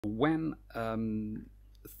When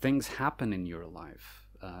things happen in your life,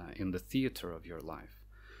 in the theater of your life,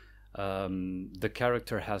 the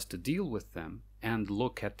character has to deal with them and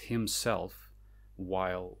look at himself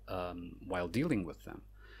while dealing with them.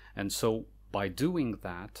 And so by doing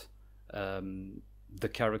that, the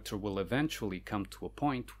character will eventually come to a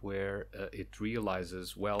point where it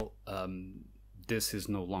realizes, well, this is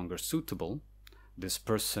no longer suitable. This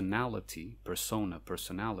personality,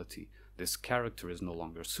 this character is no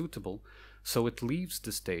longer suitable. So it leaves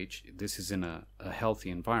the stage. This is in a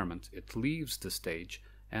healthy environment. It leaves the stage,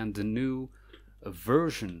 and the new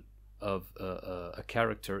version of a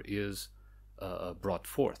character is brought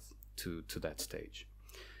forth to that stage.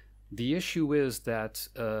 The issue is that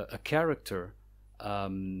a character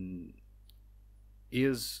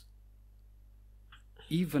is,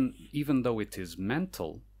 even though it is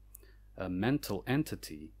mental, a mental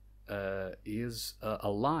entity, is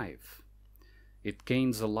alive. It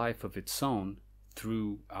gains a life of its own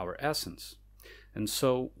through our essence. And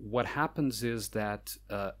so what happens is that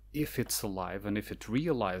if it's alive and if it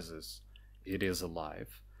realizes it is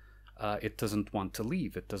alive, it doesn't want to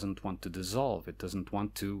leave, it doesn't want to dissolve, it doesn't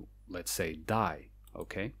want to, let's say, die,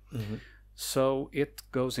 okay? Mm-hmm. So it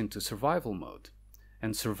goes into survival mode.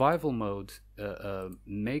 And survival mode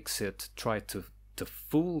makes it try to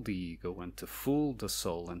fool the ego and to fool the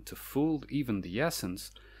soul and to fool even the essence,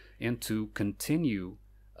 and to continue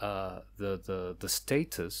the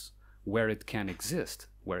status where it can exist,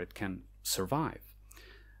 where it can survive.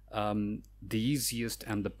 The easiest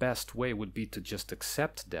and the best way would be to just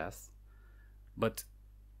accept death. But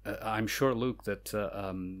I'm sure, Luke, that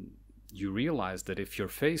you realize that if you're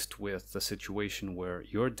faced with a situation where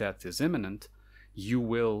your death is imminent, you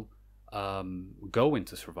will go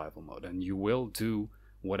into survival mode, and you will do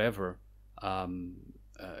whatever.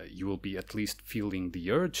 You will be at least feeling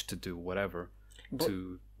the urge to do whatever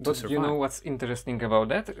to survive. You know what's interesting about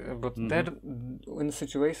that? But that, in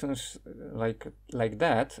situations like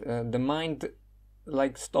that, the mind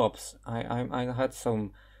stops. I had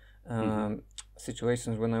some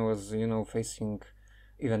situations when I was facing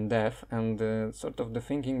even death, and sort of the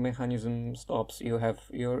thinking mechanism stops. You are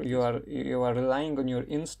relying on your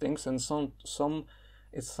instincts, and sometimes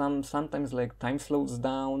like time slows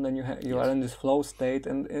down, and you are in this flow state,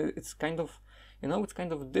 and it's kind of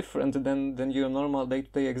different than your normal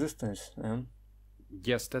day-to-day existence.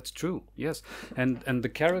 Yes, that's true. Yes, and the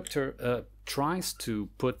character tries to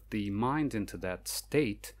put the mind into that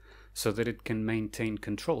state so that it can maintain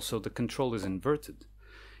control. So the control is inverted.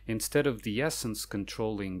 Instead of the essence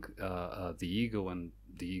controlling the ego and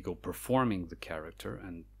the ego performing the character,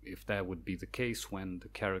 and if that would be the case when the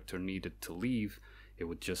character needed to leave, it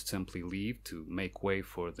would just simply leave to make way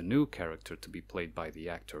for the new character to be played by the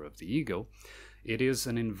actor of the ego. It is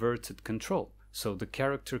an inverted control. So the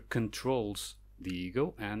character controls the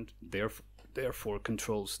ego and therefore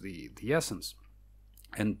controls the essence.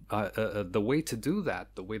 And the way to do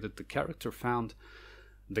that, the way that the character found,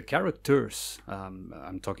 the characters,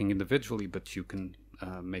 I'm talking individually, but you can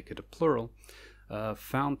make it a plural,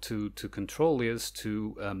 found to control is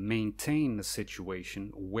to maintain a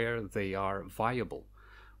situation where they are viable,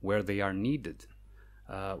 where they are needed,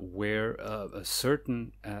 where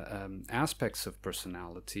certain aspects of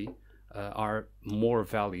personality are more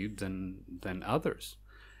valued than others.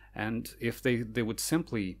 And if they would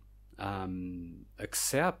simply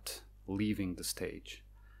accept leaving the stage,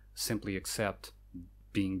 simply accept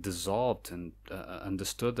being dissolved, and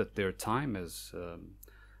understood that their time has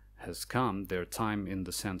come, their time in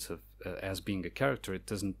the sense of as being a character, it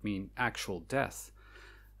doesn't mean actual death,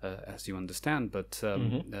 as you understand, but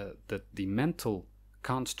that the mental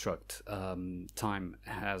construct time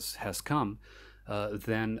has come,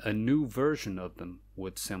 then a new version of them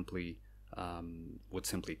would simply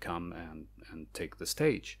come and take the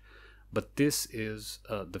stage. But this is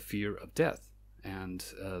the fear of death and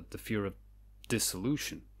the fear of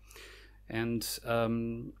dissolution. And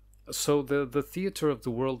so the theater of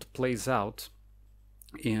the world plays out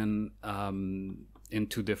in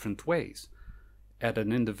two different ways. At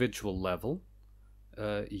an individual level,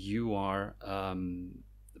 you are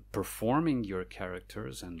performing your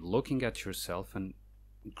characters and looking at yourself, and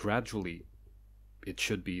gradually, it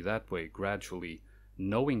should be that way, gradually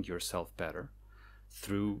knowing yourself better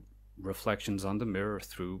through reflections on the mirror,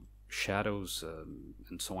 through shadows,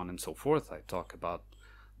 and so on and so forth. I talk about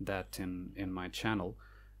that in my channel.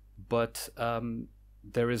 But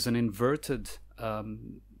there is an inverted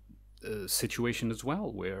situation as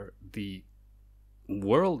well, where the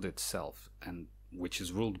world itself, and which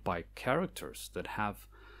is ruled by characters that have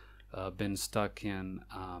been stuck in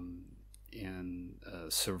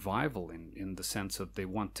survival, in the sense of they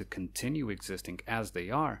want to continue existing as they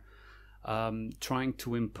are, trying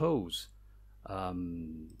to impose a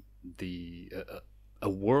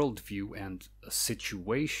worldview and a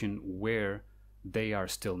situation where they are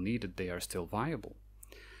still needed, they are still viable.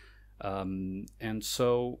 And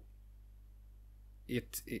so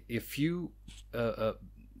if you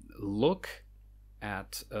look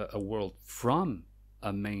at a world from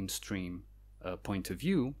a mainstream point of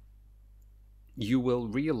view, you will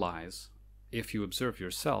realize, if you observe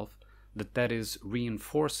yourself, that that is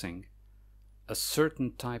reinforcing a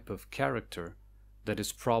certain type of character that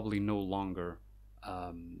is probably no longer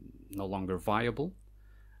viable,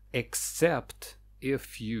 except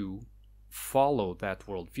if you follow that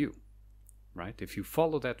worldview, right? If you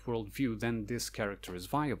follow that worldview, then this character is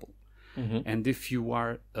viable. And if you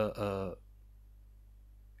are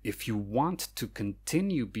if you want to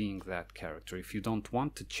continue being that character, if you don't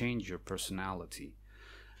want to change your personality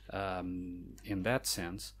in that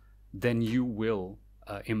sense, then you will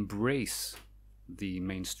embrace the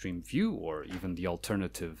mainstream view, or even the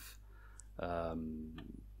alternative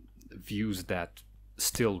views that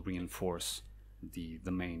still reinforce the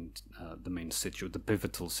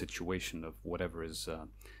pivotal situation of whatever is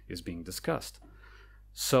being discussed.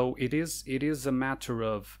 So it is a matter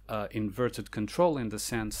of inverted control, in the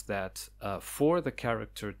sense that for the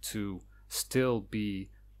character to still be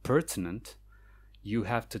pertinent, you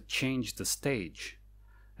have to change the stage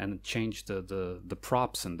and change the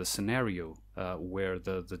props and the scenario where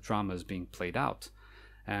the drama is being played out.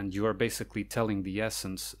 And you are basically telling the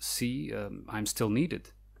essence, see, I'm still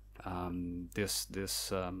needed.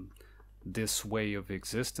 This way of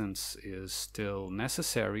existence is still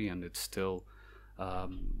necessary, and it's still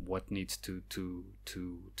what needs to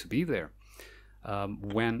be there,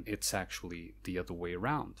 when it's actually the other way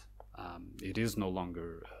around. It is no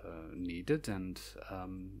longer needed, and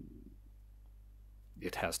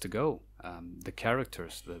it has to go. The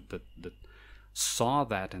characters that saw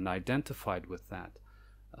that and identified with that,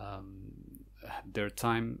 their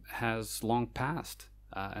time has long passed,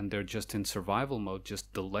 and they're just in survival mode,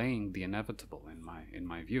 just delaying the inevitable, in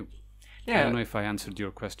my view. I don't know if I answered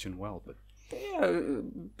your question well, but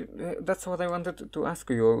that's what I wanted to ask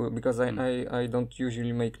you, because I don't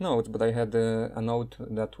usually make notes, but I had a note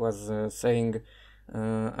that was saying,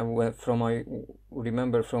 I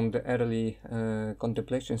remember from the early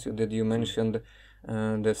contemplations you did, you mentioned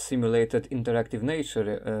the simulated interactive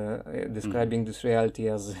nature, describing this reality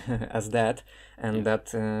as as that, and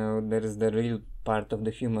that there is the real part of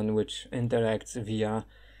the human which interacts via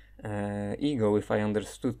ego, if I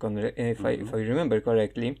understood if I remember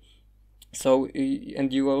correctly. So,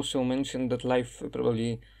 and you also mentioned that life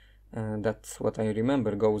probably, that's what I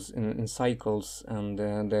remember, goes in cycles, and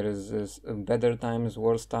there is better times,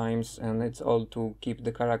 worse times, and it's all to keep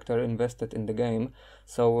the character invested in the game.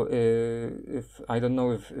 So, if I don't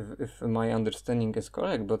know if my understanding is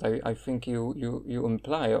correct, but I think you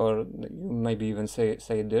imply, or you maybe even say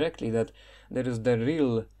it directly, that there is the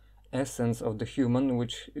real essence of the human,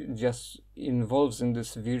 which just involves in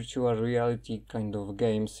this virtual reality kind of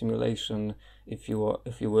game simulation, if you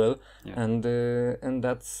will, and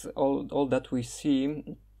that's all that we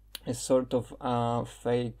see is sort of a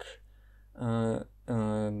fake,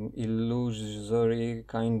 illusory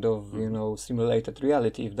kind of simulated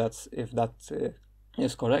reality. If that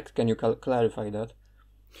is correct, can you clarify that?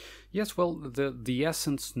 Yes. Well, the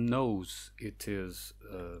essence knows it is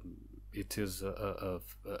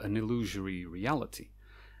an illusory reality,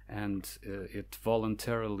 and it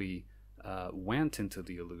voluntarily went into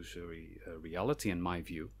the illusory reality, in my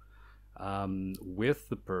view, with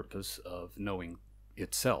the purpose of knowing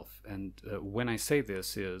itself. And when I say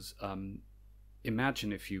this is,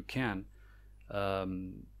 imagine, if you can, a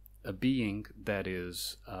being that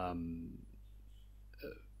is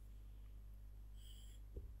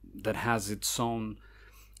that has its own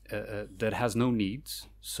that has no needs,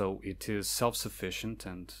 so it is self-sufficient,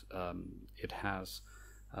 and it has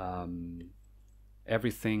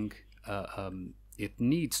everything it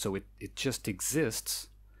needs, so it just exists,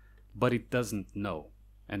 but it doesn't know,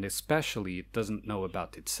 and especially it doesn't know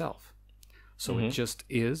about itself. So it just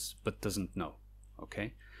is, but doesn't know.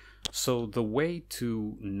 Okay? So the way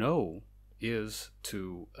to know is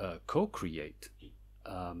to co-create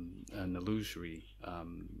an illusory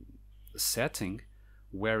setting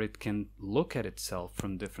where it can look at itself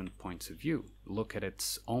from different points of view, look at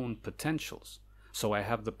its own potentials. So I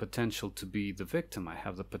have the potential to be the victim, I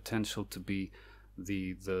have the potential to be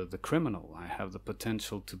the criminal, I have the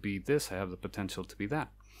potential to be this, I have the potential to be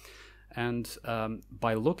that. And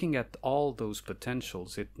by looking at all those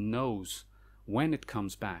potentials, it knows when it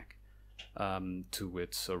comes back to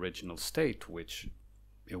its original state, which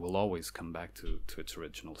it will always come back to its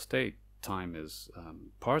original state. Time is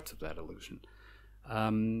part of that illusion.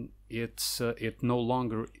 It no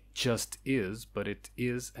longer just is, but it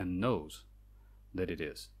is and knows that it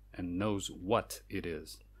is, and knows what it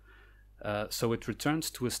is. So it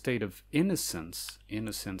returns to a state of innocence in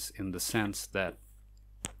the sense that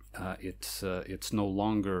it's no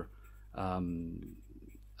longer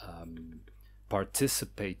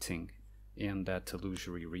participating in that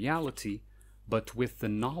illusory reality, but with the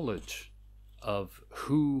knowledge of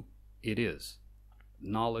who it is,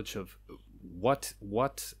 knowledge of what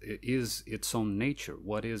is its own nature,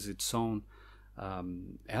 what is its own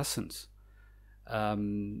essence.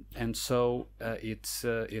 And so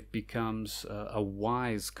it becomes a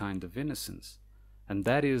wise kind of innocence, and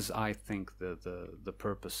that is, I think, the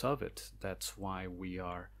purpose of it. That's why we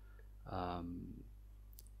are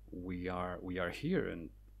here, and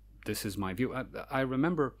this is my view. I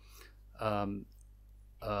remember a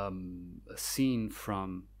scene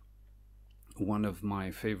from one of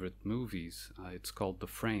my favorite movies. It's called The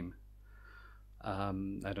Frame.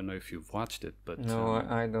 I don't know if you've watched it, but no,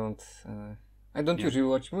 I don't. I don't usually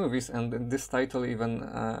watch movies, and this title, even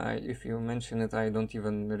if you mention it, I don't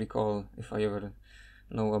even recall if I ever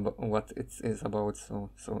know about what it is about.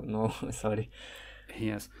 So no, sorry.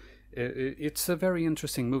 Yes, it's a very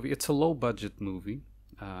interesting movie. It's a low-budget movie.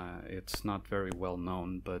 It's not very well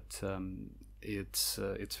known, but it's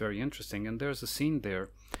very interesting. And there's a scene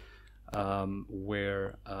there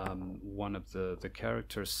where one of the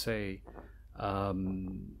characters say, I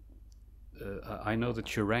know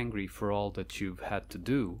that you're angry for all that you've had to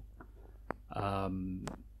do,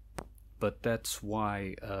 but that's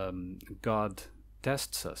why God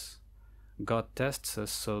tests us. God tests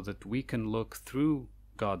us so that we can look through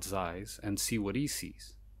God's eyes and see what He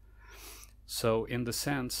sees. So in the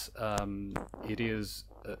sense, it is,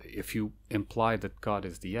 if you imply that God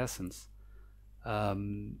is the essence,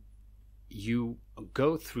 you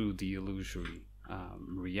go through the illusory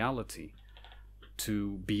reality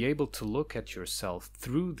to be able to look at yourself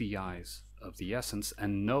through the eyes of the essence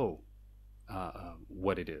and know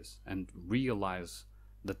what it is, and realize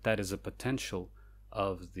that that is a potential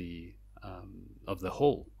of the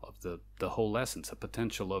whole, of the whole essence, a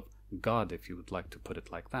potential of God, if you would like to put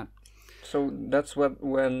it like that. So that's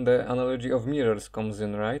when the analogy of mirrors comes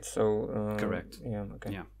in, right? So correct. Yeah.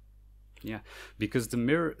 Okay. Yeah, because the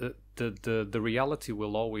mirror, the reality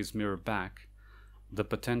will always mirror back the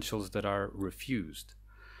potentials that are refused.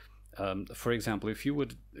 For example, if you were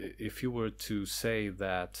to say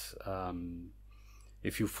that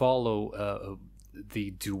if you follow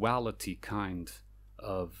the duality kind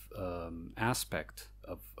of aspect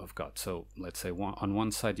of God, so let's say on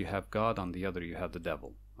one side you have God, on the other you have the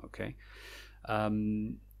devil. Okay,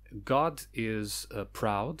 God is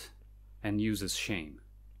proud and uses shame,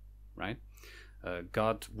 right?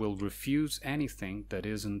 God will refuse anything that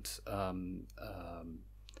isn't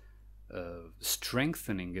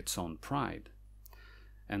strengthening its own pride.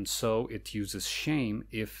 And so it uses shame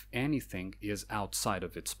if anything is outside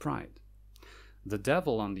of its pride. The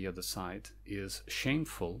devil, on the other side, is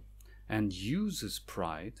shameful and uses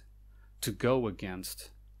pride to go against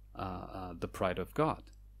the pride of God,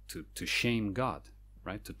 to shame God,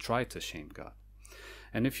 right? To try to shame God.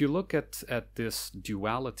 And if you look at this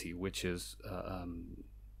duality, which is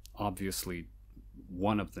obviously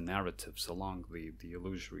one of the narratives along the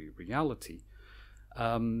illusory reality,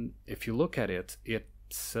 if you look at it,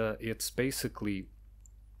 it's basically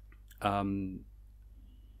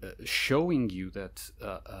showing you that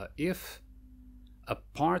if a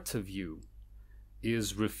part of you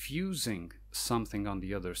is refusing something on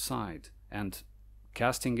the other side and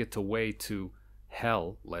casting it away to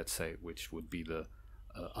hell, let's say, which would be the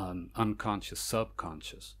unconscious,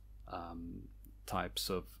 subconscious types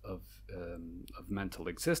of mental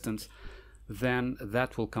existence, then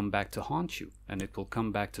that will come back to haunt you, and it will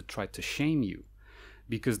come back to try to shame you,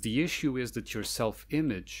 because the issue is that your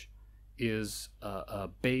self-image is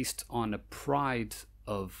based on a pride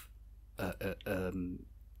of an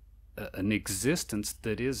existence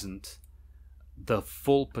that isn't the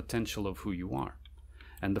full potential of who you are.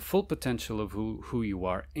 And the full potential of who you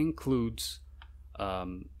are includes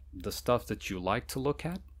the stuff that you like to look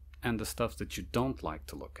at and the stuff that you don't like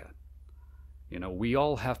to look at. You know, we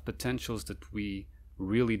all have potentials that we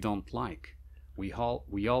really don't like. We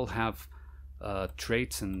all have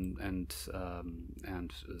traits and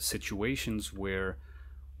situations where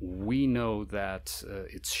we know that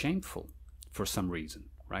it's shameful for some reason,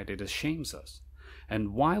 right? It shames us.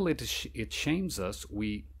 And while it shames us,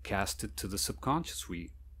 we cast it to the subconscious.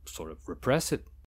 We sort of repress it